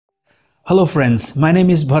Hello friends, my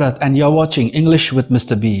name is Bharat and you're watching English with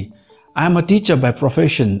Mr. B. I am a teacher by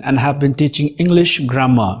profession and have been teaching English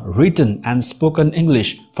grammar, written and spoken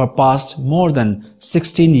English for past more than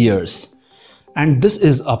 16 years. And this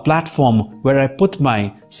is a platform where I put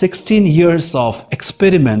my 16 years of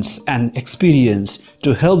experiments and experience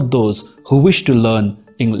to help those who wish to learn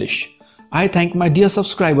English. I thank my dear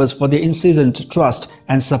subscribers for their incessant trust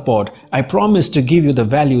and support. I promise to give you the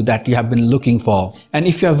value that you have been looking for. And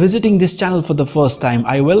if you are visiting this channel for the first time,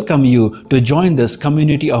 I welcome you to join this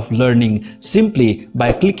community of learning simply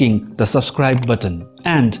by clicking the subscribe button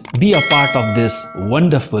and be a part of this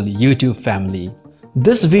wonderful YouTube family.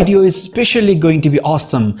 This video is especially going to be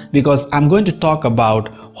awesome because I'm going to talk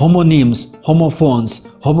about homonyms, homophones,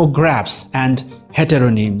 homographs and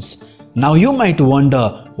heteronyms. Now you might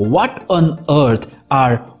wonder, what on earth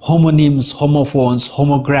are homonyms, homophones,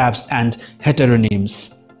 homographs and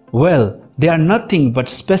heteronyms? Well, they are nothing but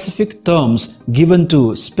specific terms given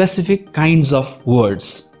to specific kinds of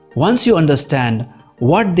words. Once you understand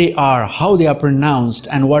what they are, how they are pronounced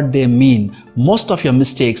and what they mean, most of your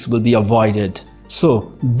mistakes will be avoided.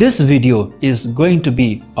 So this video is going to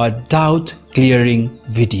be a doubt clearing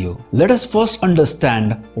video. Let us first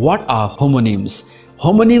understand what are homonyms.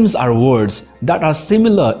 Homonyms are words that are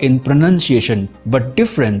similar in pronunciation but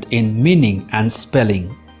different in meaning and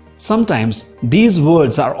spelling. Sometimes these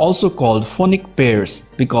words are also called phonic pairs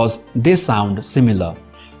because they sound similar.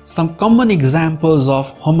 Some common examples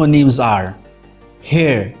of homonyms are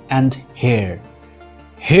hair and hair.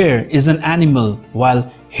 Hair is an animal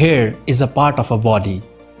while hair is a part of a body.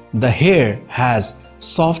 The hair has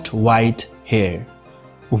soft white hair.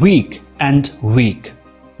 Week and week.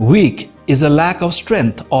 Week is a lack of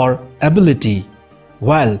strength or ability,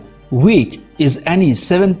 while week is any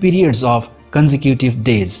 7 periods of consecutive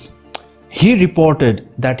days. He reported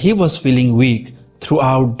that he was feeling weak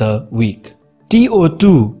throughout the week.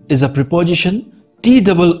 TO2 is a preposition,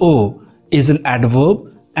 TOO is an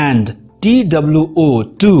adverb, and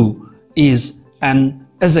TWO2 is an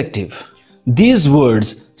adjective. These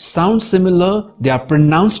words sound similar, they are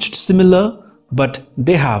pronounced similar, but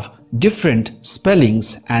they have different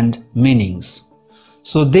spellings and meanings.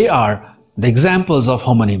 So they are the examples of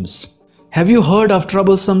homonyms. Have you heard of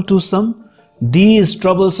troublesome twosome? These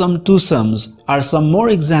troublesome twosomes are some more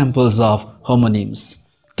examples of homonyms.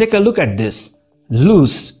 Take a look at this.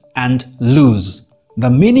 Loose and loose. The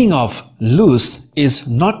meaning of loose is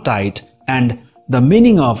not tight and the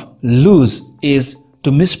meaning of lose is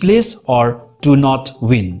to misplace or to not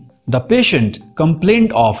win. The patient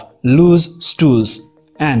complained of loose stools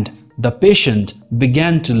and the patient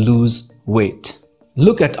began to lose weight.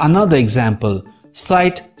 Look at another example,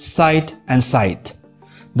 cite, cite and cite.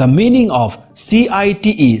 The meaning of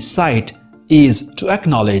CITE, cite, is to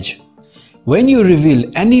acknowledge. When you reveal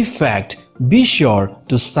any fact, be sure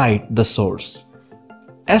to cite the source.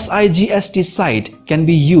 SIGST, cite, can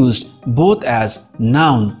be used both as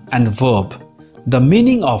noun and verb. The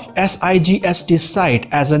meaning of SIGST, cite,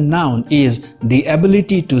 as a noun is the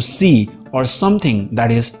ability to see or something that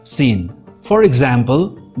is seen. For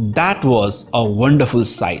example, that was a wonderful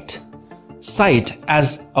sight. Sight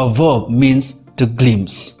as a verb means to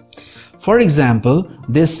glimpse. For example,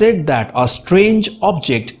 they said that a strange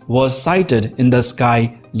object was sighted in the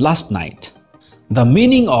sky last night. The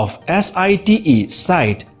meaning of SITE,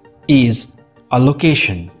 site, is a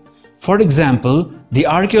location. For example, the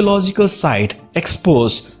archaeological site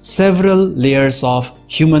exposed several layers of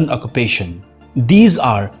human occupation. These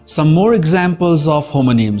are some more examples of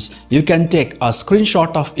homonyms. You can take a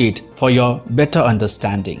screenshot of it for your better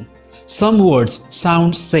understanding. Some words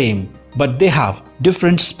sound same, but they have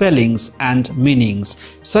different spellings and meanings.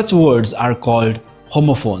 Such words are called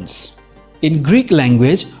homophones. In Greek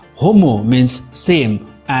language, homo means same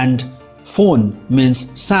and phone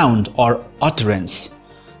means sound or utterance.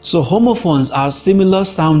 So homophones are similar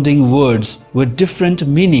sounding words with different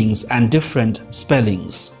meanings and different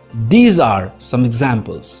spellings. These are some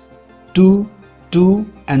examples: two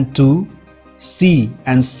and two, see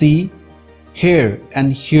and see, here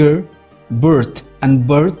and here, birth and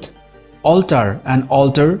birth, altar and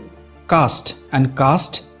altar, cast and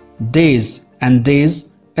cast, days and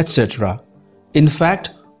days, etc. In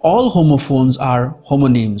fact, all homophones are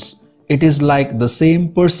homonyms. It is like the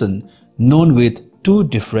same person known with two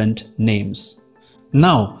different names.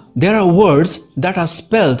 Now, there are words that are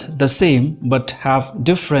spelled the same but have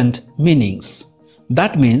different meanings.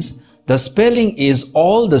 That means the spelling is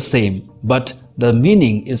all the same but the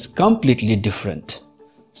meaning is completely different.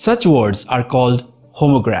 Such words are called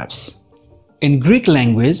homographs. In Greek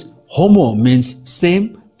language, homo means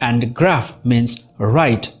same and graph means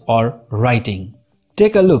write or writing.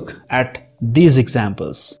 Take a look at these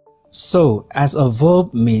examples. Sow as a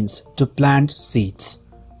verb means to plant seeds.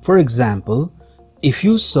 For example, if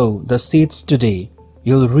you sow the seeds today,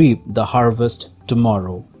 you'll reap the harvest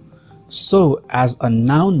tomorrow. Sow as a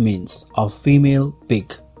noun means a female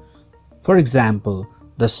pig. For example,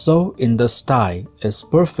 the sow in the sty is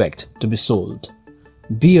perfect to be sold.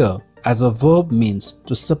 Bear as a verb means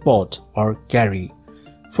to support or carry.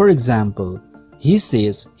 For example, he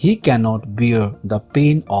says he cannot bear the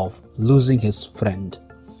pain of losing his friend.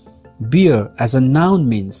 Bear as a noun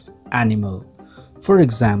means animal. For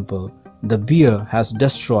example, the bear has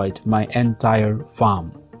destroyed my entire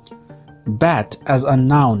farm. Bat as a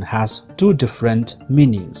noun has two different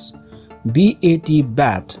meanings. Bat,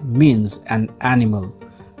 bat means an animal.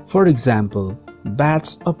 For example,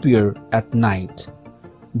 bats appear at night.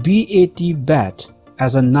 Bat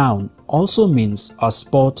as a noun also means a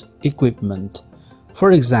sport equipment.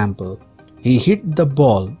 For example, he hit the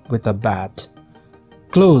ball with a bat.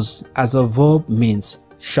 Close as a verb means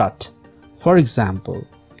shut. For example,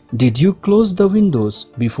 did you close the windows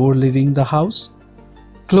before leaving the house?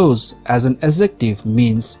 Close as an adjective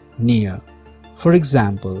means near. For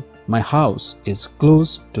example, my house is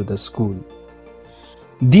close to the school.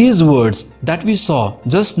 These words that we saw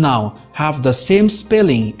just now have the same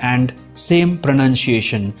spelling and same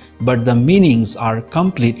pronunciation, but the meanings are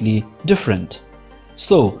completely different.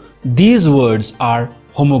 So, these words are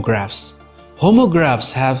homographs.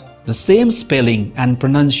 Homographs have the same spelling and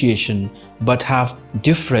pronunciation, but have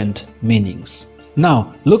different meanings.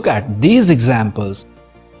 Now, look at these examples.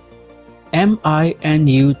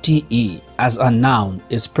 Minute as a noun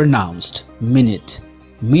is pronounced minute,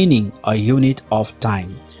 meaning a unit of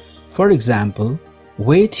time. For example,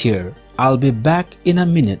 wait here, I'll be back in a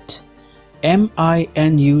minute.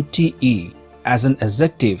 Minute as an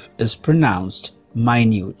adjective is pronounced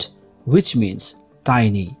minute, which means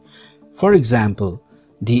tiny. For example,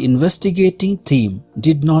 the investigating team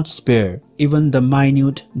did not spare even the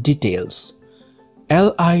minute details.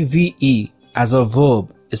 Live as a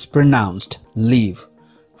verb is pronounced live.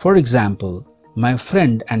 For example, my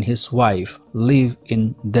friend and his wife live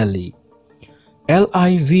in Delhi.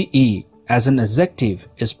 Live as an adjective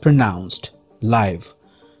is pronounced live.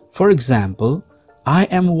 For example, I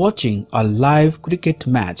am watching a live cricket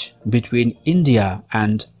match between India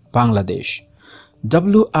and Bangladesh.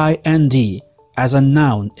 Wind as a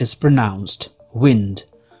noun is pronounced wind.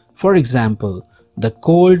 For example, the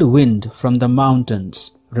cold wind from the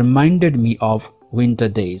mountains reminded me of winter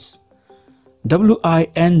days.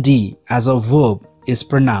 Wind as a verb is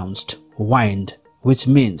pronounced wind, which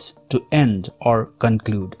means to end or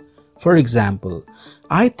conclude. For example,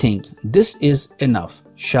 I think this is enough.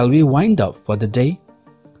 Shall we wind up for the day?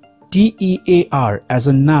 Tear as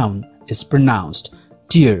a noun is pronounced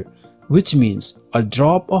tear, which means a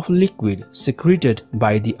drop of liquid secreted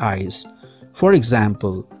by the eyes. For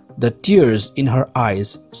example, the tears in her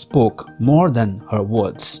eyes spoke more than her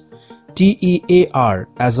words. Tear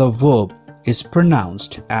as a verb is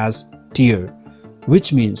pronounced as tear,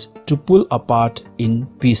 which means to pull apart in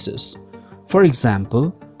pieces. For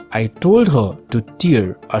example, I told her to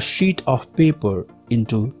tear a sheet of paper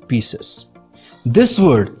into pieces. This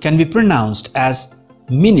word can be pronounced as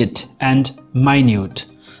minute and minute.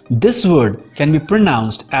 This word can be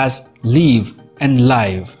pronounced as leave and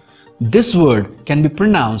live. This word can be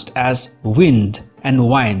pronounced as wind and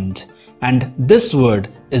wind. And this word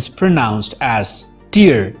is pronounced as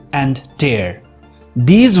tear and tear.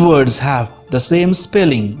 These words have the same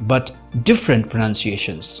spelling but different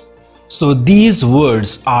pronunciations. So these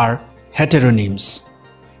words are heteronyms.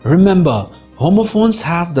 Remember, homophones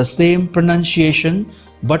have the same pronunciation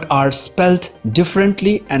but are spelt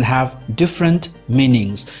differently and have different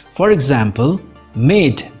meanings. For example,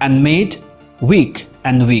 made and made, week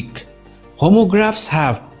and week. Homographs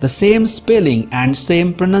have the same spelling and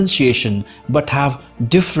same pronunciation but have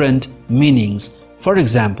different meanings. For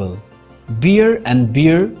example, beer and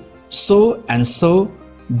beer, sow and sow,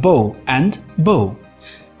 bow and bow.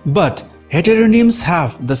 But heteronyms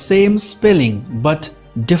have the same spelling but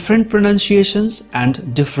different pronunciations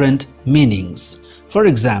and different meanings. For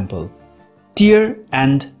example, tear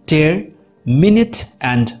and tear, minute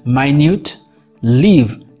and minute,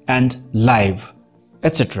 leave and live,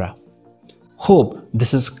 etc. Hope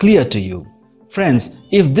this is clear to you. Friends,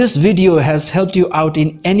 if this video has helped you out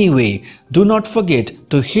in any way, do not forget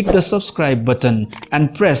to hit the subscribe button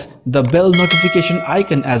and press the bell notification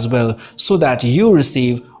icon as well so that you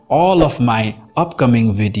receive all of my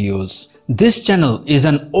upcoming videos. This channel is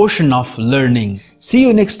an ocean of learning. See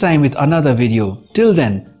you next time with another video. Till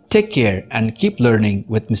then, take care and keep learning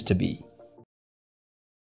with Mr. B.